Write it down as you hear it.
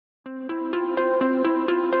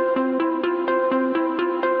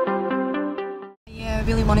I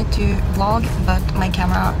really wanted to vlog, but my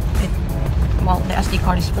camera, well, the SD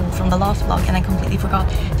card is full from the last vlog and I completely forgot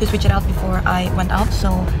to switch it out before I went out, so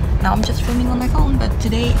now I'm just filming on my phone. But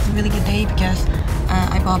today is a really good day because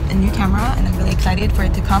I bought a new camera and I'm really excited for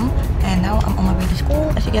it to come, and now I'm on my way to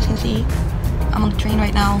school. As you guys can see, I'm on the train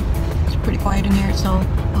right now. It's pretty quiet in here, so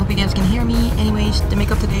I hope you guys can hear me. Anyways, the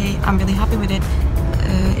makeup today, I'm really happy with it.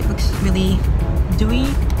 It looks really dewy,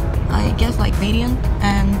 I guess, like radiant,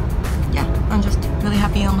 and yeah, I'm just really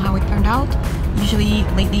happy on how it turned out. Usually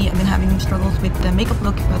lately I've been having struggles with the makeup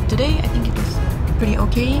look, but today I think it was pretty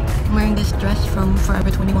okay. I'm wearing this dress from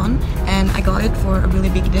Forever 21 and I got it for a really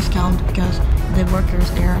big discount because the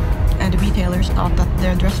workers there and the retailers thought that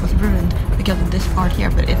their dress was ruined because of this part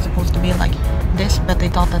here, but it's supposed to be like this, but they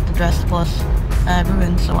thought that the dress was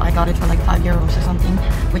ruined, so I got it for like €5 or something,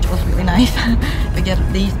 which was really nice. Because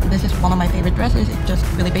this is one of my favorite dresses. It's just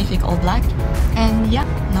really basic, all black. And yeah,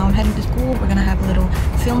 now I'm heading to school. We're gonna have a little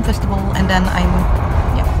film festival, and then I'm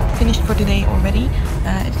finished for today already.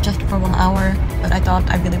 It's just for 1 hour, but I thought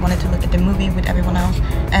I really wanted to look at the movie with everyone else,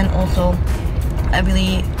 and also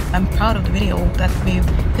I'm proud of the video that we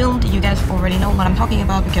filmed. You guys already know what I'm talking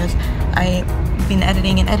about because I've been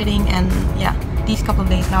editing, and yeah, these couple of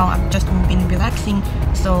days now I've just been relaxing.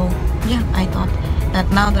 So yeah, I thought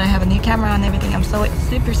that now that I have a new camera and everything, I'm so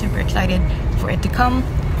super excited for it to come.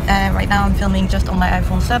 Right now I'm filming just on my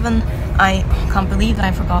iPhone 7. I can't believe that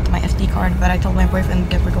I forgot my SD card, but I told my boyfriend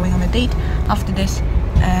that we're going on a date after this,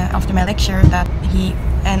 after my lecture, that he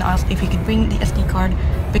asked if he could bring the SD card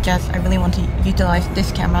because I really want to utilize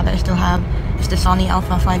this camera that I still have. It's the Sony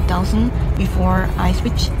Alpha 5000 before I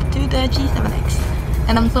switch to the G7X.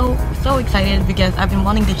 And I'm so excited because I've been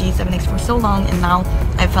wanting the G7X for so long, and now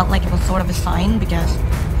I felt like it was sort of a sign because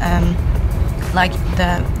like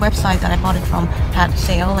the website that I bought it from had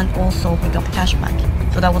sale, and also we got the cash back,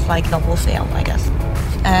 so that was like double sale, I guess.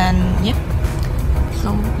 And yeah,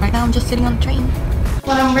 so right now I'm just sitting on the train.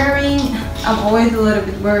 What I'm wearing, I'm always a little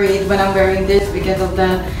bit worried when I'm wearing this because of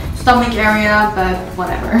the stomach area, but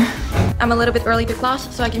whatever. I'm a little bit early to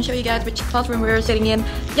class, so I can show you guys which classroom we're sitting in.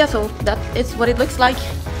 Yeah, so that is what it looks like.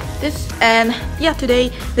 And yeah,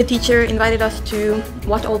 today the teacher invited us to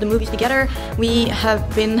watch all the movies together. We have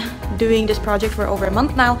been doing this project for over a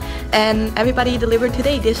month now, and everybody delivered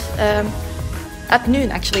today, this at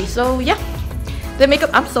noon actually. So yeah, the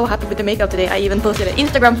makeup, I'm so happy with the makeup today. I even posted an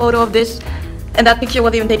Instagram photo of this, and that picture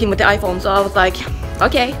was even taken with the iPhone, so I was like,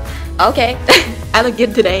 okay I look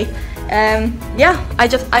good today. Yeah,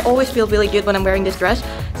 I always feel really good when I'm wearing this dress.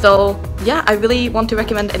 So yeah, I really want to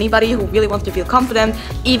recommend anybody who really wants to feel confident,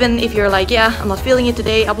 even if you're like, yeah, I'm not feeling it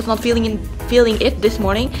today. I was not feeling it this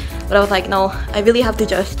morning, but I was like, no, I really have to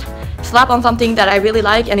just slap on something that I really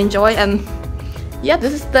like and enjoy. And yeah,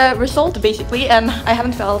 this is the result basically, and I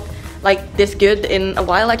haven't felt like this good in a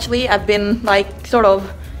while actually. I've been like sort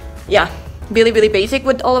of, yeah, really basic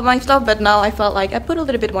with all of my stuff, but now I felt like I put a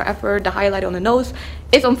little bit more effort. The highlight on the nose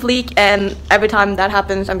is on fleek, and every time that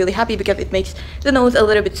happens I'm really happy because it makes the nose a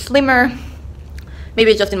little bit slimmer.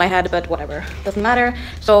 Maybe it's just in my head, but whatever, doesn't matter.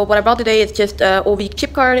 So what I brought today is just OV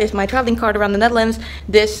chip card. It's my traveling card around the Netherlands.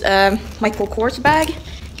 This Michael Kors bag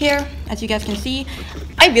here, as you guys can see.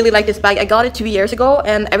 I really like this bag. I got it 2 years ago,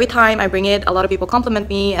 and every time I bring it, a lot of people compliment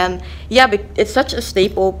me, and yeah, it's such a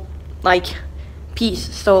staple like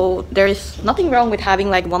piece. So there is nothing wrong with having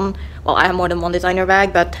like one, well, I have more than one designer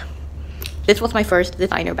bag, but this was my first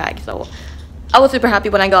designer bag, so I was super happy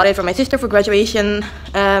when I got it from my sister for graduation.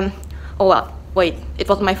 Oh well, wait, it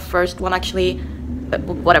wasn't my first one actually, but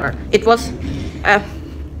whatever, it was,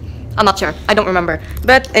 I'm not sure, I don't remember.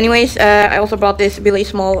 But anyways, I also brought this really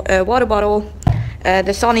small water bottle,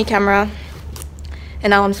 the Sony camera,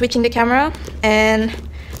 and now I'm switching the camera, and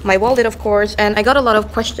my wallet of course, and I got a lot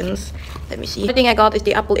of questions. Let me see. The thing I got is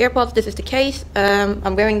the Apple AirPods. This is the case.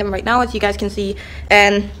 I'm wearing them right now, as you guys can see,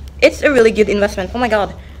 and it's a really good investment. Oh my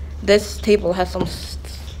god, this table has some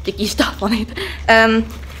sticky stuff on it.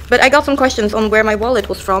 But I got some questions on where my wallet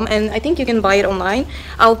was from, and I think you can buy it online.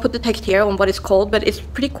 I'll put the text here on what it's called, but it's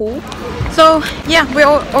pretty cool. So yeah, we're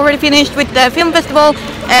already finished with the film festival,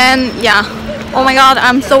 and yeah, oh my god,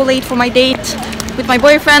 I'm so late for my date with my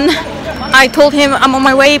boyfriend. I told him I'm on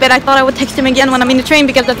my way, but I thought I would text him again when I'm in the train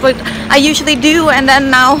because that's what I usually do, and then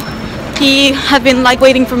now he had been like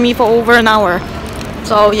waiting for me for over an hour.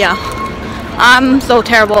 So yeah, I'm so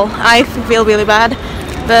terrible. I feel really bad,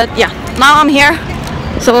 but yeah, now I'm here.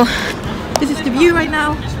 So this is the view right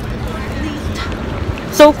now.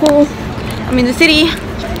 So cool. I'm in the city.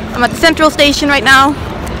 I'm at the central station right now.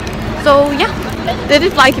 So yeah, this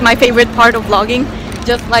is like my favorite part of vlogging,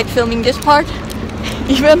 just like filming this part.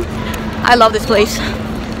 Even I love this place.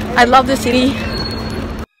 I love the city.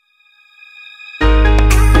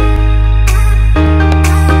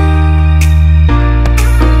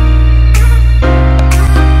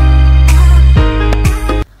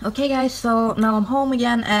 Okay guys, so now I'm home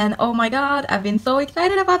again and oh my god, I've been so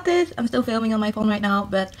excited about this. I'm still filming on my phone right now,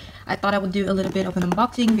 but I thought I would do a little bit of an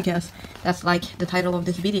unboxing because that's like the title of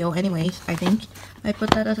this video anyways. I think I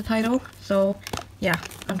put that as a title. So yeah,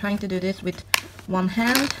 I'm trying to do this with one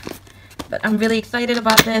hand, but I'm really excited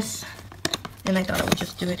about this and I thought I would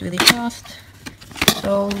just do it really fast.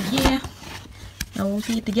 So yeah, now we'll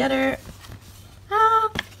see it together.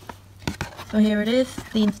 So here it is,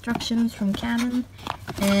 the instructions from Canon,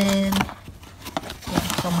 and yeah,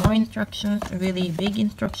 some more instructions, really big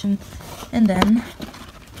instructions, and then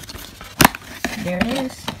there it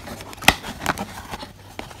is.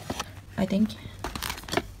 I think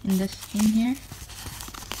in this thing here.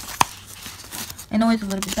 I know it's a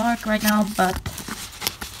little bit dark right now, but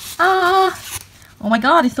oh my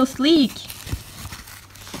god, it's so sleek.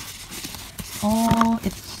 Oh,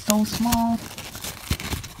 it's so small.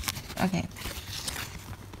 Okay.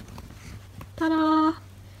 Ta-da!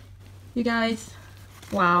 You guys,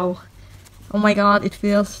 wow. Oh my god, it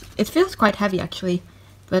feels quite heavy actually,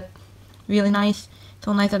 but really nice.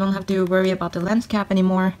 So nice I don't have to worry about the lens cap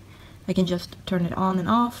anymore. I can just turn it on and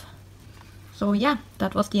off. So yeah,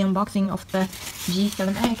 that was the unboxing of the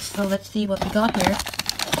G7X. So let's see what we got here.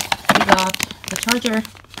 We got the charger,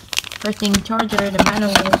 first thing charger, the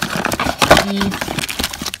manual,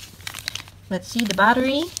 let's see, the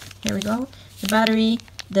battery. Here we go. The battery,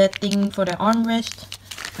 the thing for the armrest.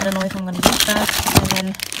 I don't know if I'm gonna use that. And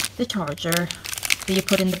then the charger that you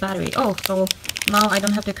put in the battery. Oh, so now I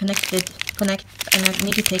don't have to connect and I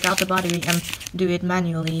need to take out the battery and do it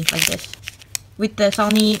manually like this. With the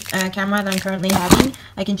Sony camera that I'm currently having,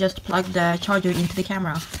 I can just plug the charger into the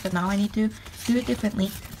camera. But now I need to do it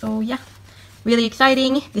differently. So yeah, really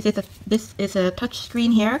exciting. This is a touch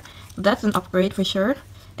screen here. So that's an upgrade for sure.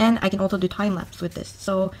 And I can also do time lapse with this.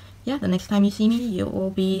 So yeah, the next time you see me, I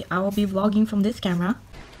will be vlogging from this camera.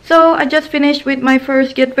 So I just finished with my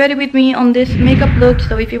first get ready with me on this makeup look.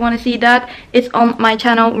 So if you want to see that, it's on my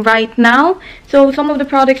channel right now. So some of the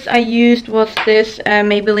products I used was this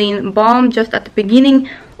Maybelline balm just at the beginning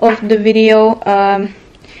of the video.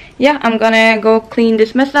 Yeah, I'm gonna go clean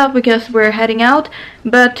this mess up because we're heading out,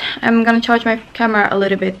 but I'm gonna charge my camera a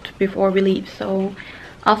little bit before we leave. So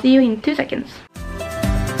I'll see you in 2 seconds.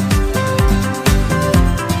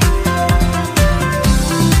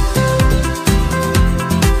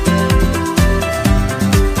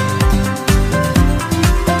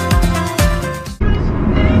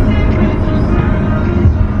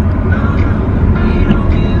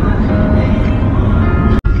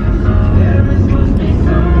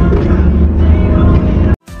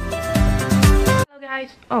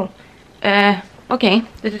 Okay,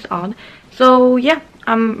 this is odd. So yeah,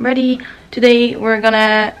 I'm ready. Today we're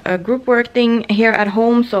gonna group work thing here at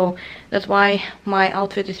home, so that's why my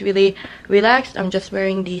outfit is really relaxed. I'm just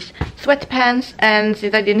wearing these sweatpants, and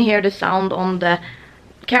since I didn't hear the sound on the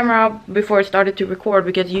camera before it started to record,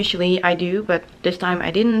 because usually I do, but this time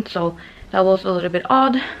I didn't, so that was a little bit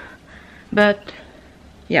odd. But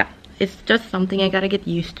yeah, it's just something I gotta get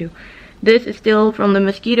used to. This is still from the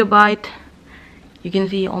mosquito bite. You can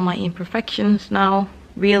see all my imperfections now.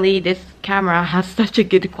 Really, this camera has such a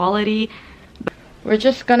good quality. We're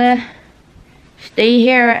just gonna stay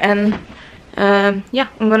here and yeah,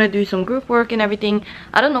 I'm gonna do some group work and everything.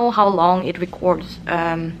 I don't know how long it records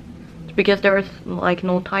because there is like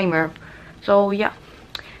no timer. So yeah,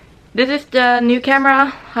 this is the new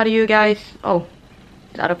camera. How do you guys, oh,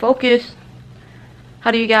 it's out of focus.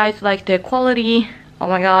 How do you guys like the quality? Oh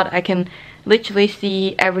my god, I can literally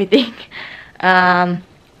see everything.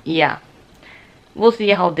 Yeah, we'll see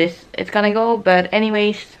how this is gonna go, but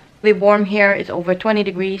anyways, really warm here. It's over 20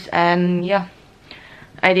 degrees, and yeah,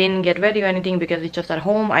 I didn't get ready or anything because it's just at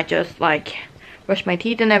home. I just like brushed my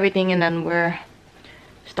teeth and everything, and then we're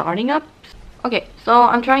starting up. Okay, so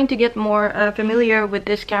I'm trying to get more familiar with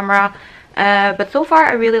this camera, but so far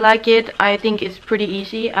I really like it. I think it's pretty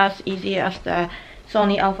easy as the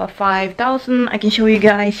Sony Alpha 5000. I can show you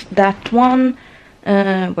guys that one.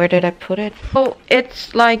 Where did I put it? Oh,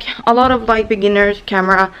 it's like a lot of like beginners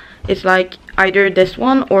camera. It's like either this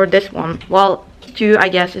one or this one. Well, two, I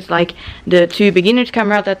guess, is like the two beginners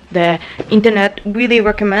camera that the internet really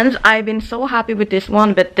recommends. I've been so happy with this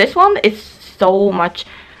one, but this one is so much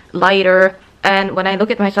lighter, and when I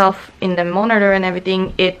look at myself in the monitor and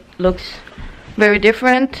everything, it looks very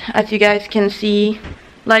different. As you guys can see,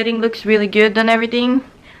 lighting looks really good and everything.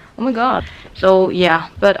 Oh my god. So yeah,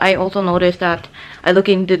 but I also noticed that I look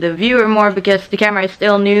into the viewer more because the camera is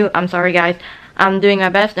still new. I'm sorry guys, I'm doing my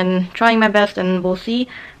best and trying my best, and we'll see.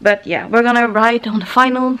 But yeah, we're gonna write on the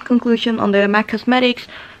final conclusion on the MAC Cosmetics.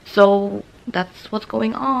 So that's what's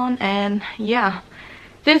going on, and yeah,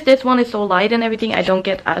 Since this one is so light and everything, I don't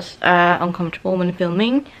get as uncomfortable when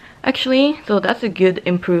filming, actually. So that's a good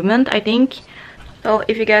improvement, I think. So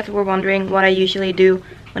if you guys were wondering what I usually do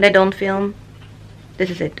when I don't film, this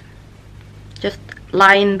is it. Just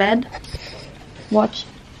lie in bed, watch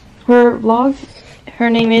her vlogs. Her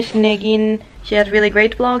name is Negin. She has really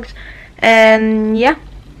great vlogs. And yeah,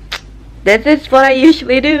 this is what I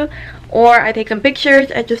usually do. Or I take some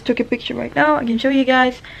pictures. I just took a picture right now. I can show you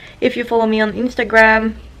guys. If you follow me on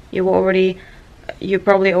Instagram, you've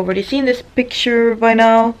probably already seen this picture by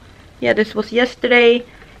now. Yeah, this was yesterday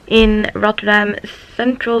in Rotterdam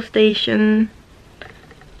Central Station.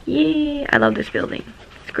 Yay, I love this building.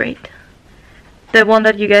 It's great. The one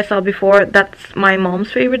that you guys saw before, that's my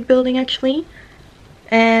mom's favorite building actually.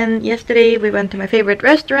 And yesterday we went to my favorite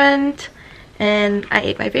restaurant and I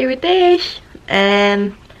ate my favorite dish,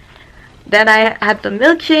 and then I had some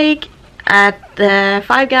milkshake at the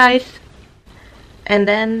Five Guys, and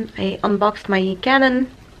then I unboxed my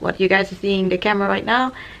Canon, what you guys are seeing the camera right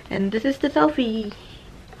now, and this is the selfie.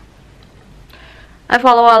 I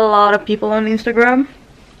follow a lot of people on Instagram.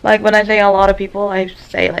 Like when I say a lot of people, I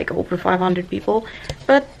say like over 500 people,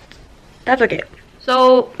 but that's okay.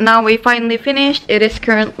 So now we finally finished. It is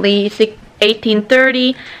currently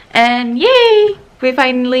 18:30 and yay! We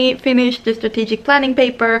finally finished the strategic planning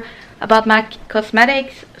paper about MAC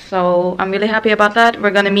Cosmetics, so I'm really happy about that. We're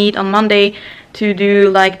gonna meet on Monday to do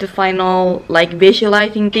like the final like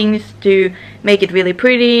visualizing things, to make it really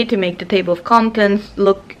pretty, to make the table of contents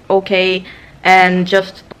look okay, and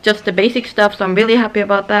just the basic stuff. So I'm really happy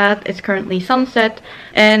about that. It's currently sunset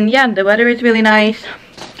and yeah, the weather is really nice.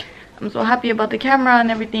 I'm so happy about the camera and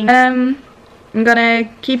everything. I'm gonna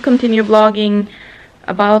continue vlogging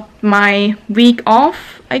about my week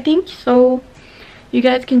off, I think, so you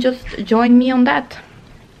guys can just join me on that.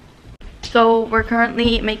 So we're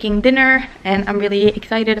currently making dinner and I'm really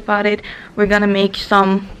excited about it. We're gonna make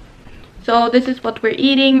some, so this is what we're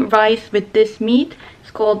eating: rice with this meat. It's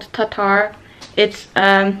called tartar. It's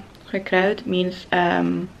gekruid means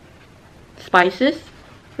spices,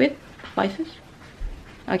 with spices.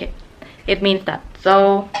 Okay, it means that.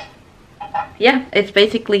 So yeah, it's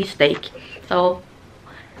basically steak, so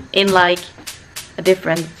in like a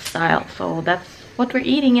different style. So that's what we're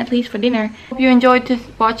eating, at least for dinner. Hope you enjoyed to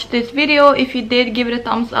watch this video. If you did, give it a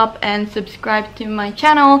thumbs up and subscribe to my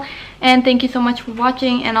channel, and thank you so much for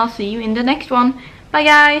watching, and I'll see you in the next one. Bye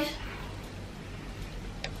guys.